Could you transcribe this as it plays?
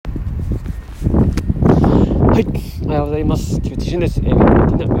はい、おはようございます。菊池俊です。コミ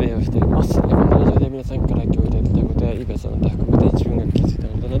ュニティの運営をしております。このラジオで皆さんから共有いただいたことやイベントの他含めて自分が気づいた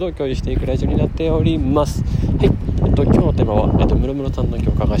ことなどを共有していくラジオになっております。はい、今日のテーマはむろむろさんの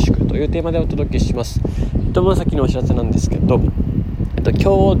強化合宿というテーマでお届けします。先のお知らせなんですけど、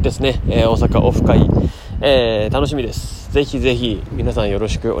今日ですね、大阪オフ会、楽しみです。ぜひぜひ皆さんよろ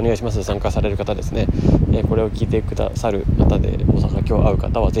しくお願いします。参加される方ですね、これを聞いてくださる方で大阪今日会う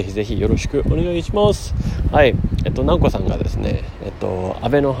方はぜひぜひよろしくお願いします。はい、直子さんがですね、ア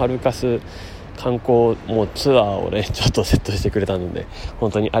ベノハルカス観光もうツアーをねちょっとセットしてくれたので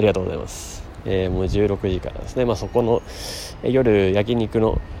本当にありがとうございます。もう16時からですね、そこの夜焼肉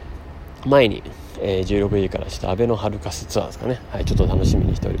の前に、16時からちょっとアベノハルカスツアーですかね、はい、ちょっと楽しみ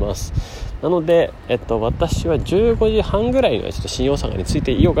にしております。なので、私は15時半ぐらいにはちょっと新大阪に着い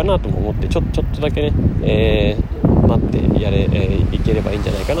ていようかなとも思ってちょっとだけね、待っていければいいんじ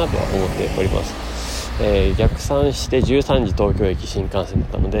ゃないかなとは思っております。逆算して13時東京駅新幹線だっ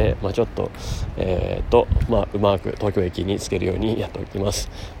たので、ちょっと、うまく東京駅に着けるようにやっておきます。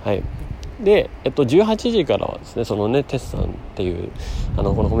はい。で、18時からはですね、そのねテスさんっていうこ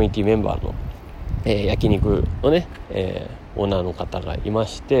のコミュニティメンバーの、焼肉のね、オーナーの方がいま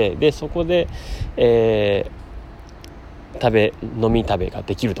して、でそこで、飲み食べが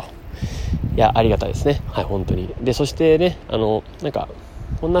できると。いやありがたいですね。はい、本当に。でそしてねなんか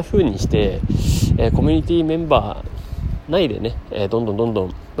こんな風にして、コミュニティメンバー内でね、どんど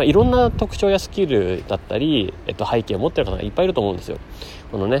ん、いろんな特徴やスキルだったり、背景を持っている方がいっぱいいると思うんですよ、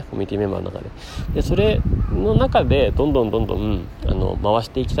このねコミュニティメンバーの中で。それの中でどんどん回し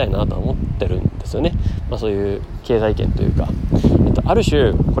ていきたいなとは思ってるんですよね。そういう経済圏というか、ある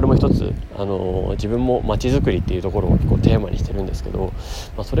種これも一つ、自分も街づくりっていうところを結構テーマにしてるんですけど、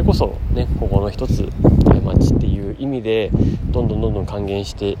それこそねここの一つ、街っていう意味でどんどん還元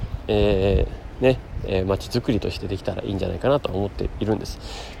して、街づくりとしてできたらいいんじゃないかなと思っているんです。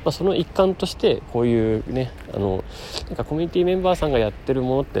その一環としてこういうねなんかコミュニティメンバーさんがやってる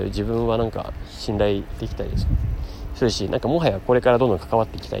ものって自分はなんか信頼できたりするし、なんかもはやこれからどんどん関わっ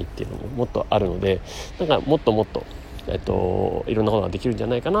ていきたいっていうのももっとあるので、なんかもっといろんなことができるんじゃ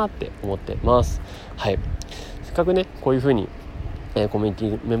ないかなって思ってます。はい、せっかくねこういうふうに、コミュニテ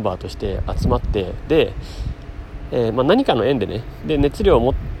ィメンバーとして集まってで、何かの縁でね熱量を持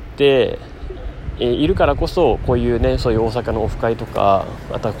っているからこそこういうねそういう大阪のオフ会とか、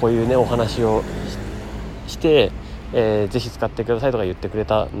あとはこういうねお話をして、ぜひ使ってくださいとか言ってくれ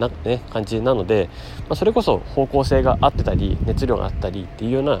た感じなので、それこそ方向性が合ってたり熱量があったりってい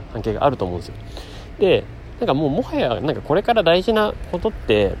うような関係があると思うんですよ。でなんかもはやなんかこれから大事なことっ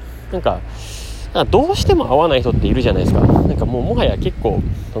てなんかどうしても合わない人っているじゃないですか。なんかもはや結構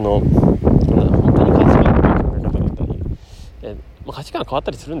本当に価値観の考え方だったり、価値観が変わった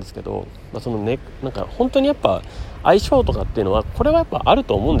りするんですけど、なんか本当にやっぱ相性とかっていうのはこれはやっぱある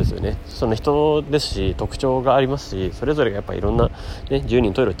と思うんですよね。その人ですし特徴がありますし、それぞれがやっぱいろんな、10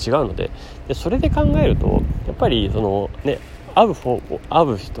人といろ違うので、それで考えるとやっぱり会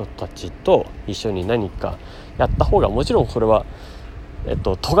う人たちと一緒に何かやった方がもちろんそれは、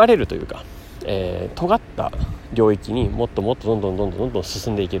尖れるというか、尖った領域にもっとどんどん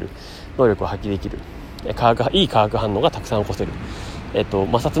進んでいける能力を発揮できる、いい化学反応がたくさん起こせる、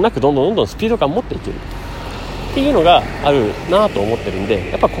摩擦なくどんどんスピード感を持っていけるっていうのがあるなと思ってるんで、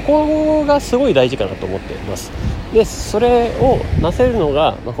やっぱここがすごい大事かなと思っています。でそれをなせるの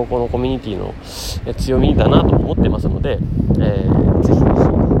が、ここのコミュニティの強みだなと思ってますので、ぜひ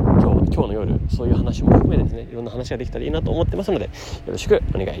今日の夜そういう話も含めてですね、いろんな話ができたらいいなと思ってますのでよろしく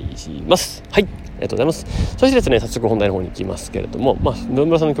お願いします。はい、ありがとうございます。そしてですね、早速本題の方に行きますけれども、むろ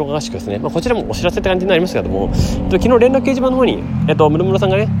むろさんの強化合宿ですね、こちらもお知らせって感じになりますけれども、昨日連絡掲示板の方にむろむろさん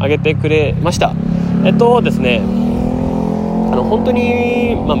がね上げてくれました。ですね、本当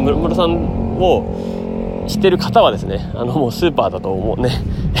にむろむろさんを知ってる方はですね、もうスーパーだと思うね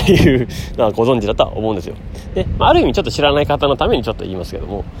いうのはご存知だとは思うんですよ。で、ある意味ちょっと知らない方のためにちょっと言いますけど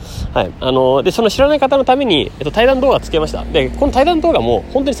も、はい、でその知らない方のために、対談動画つけました。でこの対談動画も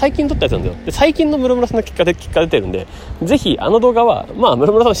本当に最近撮ったやつなんですよ。で最近のむろむろさんの結果出てるんで、ぜひ動画はむ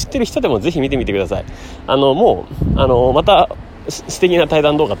ろむろさんを知ってる人でもぜひ見てみてください。もうまた素敵な対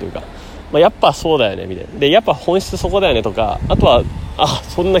談動画というか、やっぱそうだよねみたいな、でやっぱ本質そこだよねとか、あとは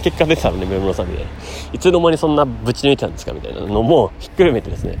そんな結果出てたのねむろむろさんみたいな、いつの間にそんなぶち抜いてたんですかみたいなのもひっくるめて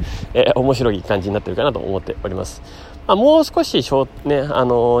ですね、面白い感じになってるかなと思っております。もう少しちょっとシ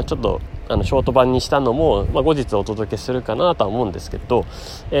ョート版にしたのも、後日お届けするかなとは思うんですけど、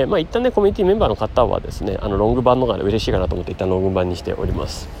一旦ねコミュニティメンバーの方はですねロング版の方が嬉しいかなと思って一旦ロング版にしておりま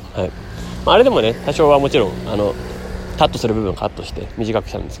す。はい、あれでもね多少はもちろんカットする部分をカットして短く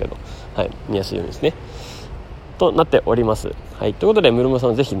したんですけど、はい、見やすいようにですね。となっております。はい、ということでむろむろさ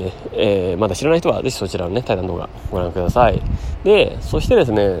んぜひね、まだ知らない人はぜひそちらのね対談動画ご覧ください。でそしてで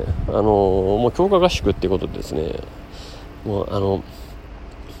すね、もう強化合宿っていうことでですね、も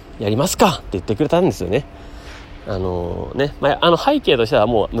うやりますかって言ってくれたんですよね。背景としては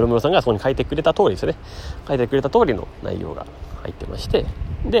もうむろむろさんがそこに書いてくれた通りですよね。書いてくれた通りの内容が入ってまして、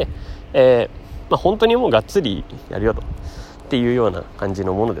で、本当にもうがっつりやるよとっていうような感じ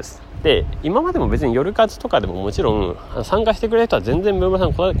のものです。で今までも別に夜活とかでももちろん参加してくれる人は全然むろむろさ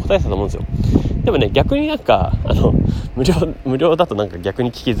ん答えてたと思うんですよ。でもね、逆になんか無料だとなんか逆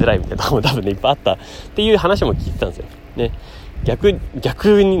に聞きづらいみたいなのも多分ねいっぱいあったっていう話も聞いてたんですよね。逆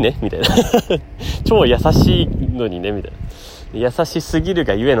にねみたいな超優しいのにねみたいな、優しすぎる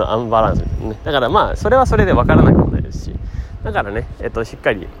がゆえのアンバランスですね。だからそれはそれで分からなくもないですし、だからねしっ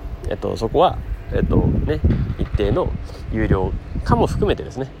かりそこは一定の有料化も含めて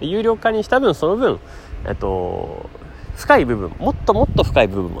ですね、有料化にした分その分深い部分、もっともっと深い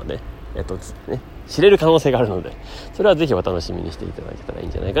部分もね知れる可能性があるので、それはぜひお楽しみにしていただけたらいい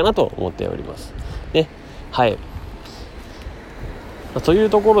んじゃないかなと思っておりますね。はい、という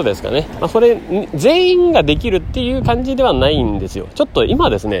ところですかね。それ全員ができるっていう感じではないんですよ。ちょっと今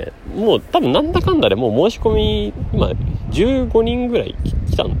ですね、もう多分なんだかんだでもう申し込み今15人ぐらい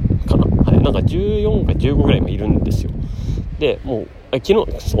来たのかな。はい、なんか14か15ぐらい今いるんですよ。でもう昨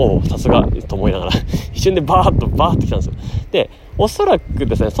日さすがと思いながら一瞬でバーッと来たんですよ。でおそらく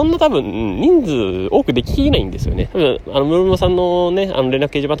ですね、そんな多分人数多くできないんですよね。多分むろむろさんのね連絡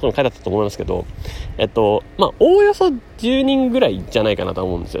掲示板とかに書いてあったと思いますけど、おおよそ10人ぐらいじゃないかなと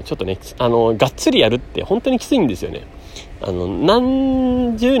思うんですよ。ちょっとねがっつりやるって本当にきついんですよね。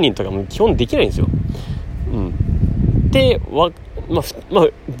何十人とかも基本できないんですよ。で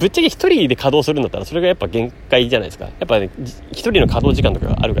ぶっちゃけ一人で稼働するんだったらそれがやっぱ限界じゃないですか。やっぱね一人の稼働時間とか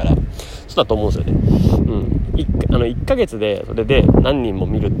があるからそうだと思うんですよね。1ヶ月でそれで何人も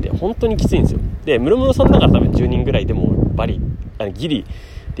見るって本当にきついんですよ。でむろむろさんだから多分10人ぐらいでもギリ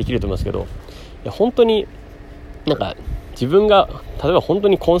できると思いますけど、いや本当になんか自分が例えば本当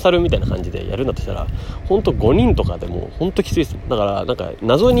にコンサルみたいな感じでやるんだとしたら本当5人とかでも本当きついです。だからなんか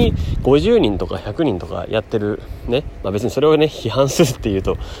謎に50人とか100人とかやってるね、別にそれをね批判するっていう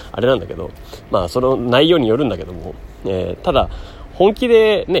とあれなんだけど、その内容によるんだけども、ただ本気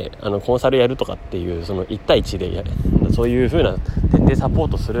でねコンサルやるとかっていうその1対1でそういう風な徹底サポ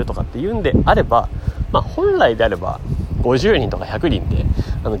ートするとかっていうんであれば、本来であれば50人とか100人って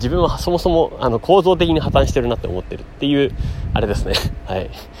自分はそもそも構造的に破綻してるなって思ってるっていうあれですね。はい、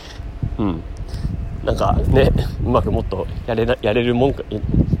なんかねうまくもっとやれるもんか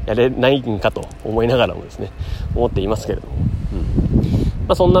やれないんかと思いながらもですね思っていますけれど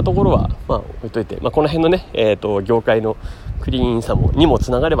も、そんなところは置いといて、この辺のね業界のクリーンさにも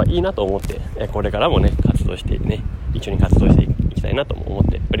つながればいいなと思って、これからもね一緒に活動していきたいなと思っ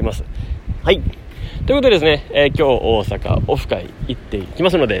ております。はい、ということでですね、今日大阪オフ会行っていき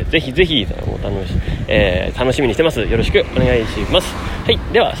ますのでぜひぜひ楽しみにしてます。よろしくお願いします。はい、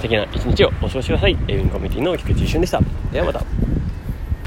では素敵な一日をお過ごしください。ウィンコミュニティの菊池俊でした。ではまた。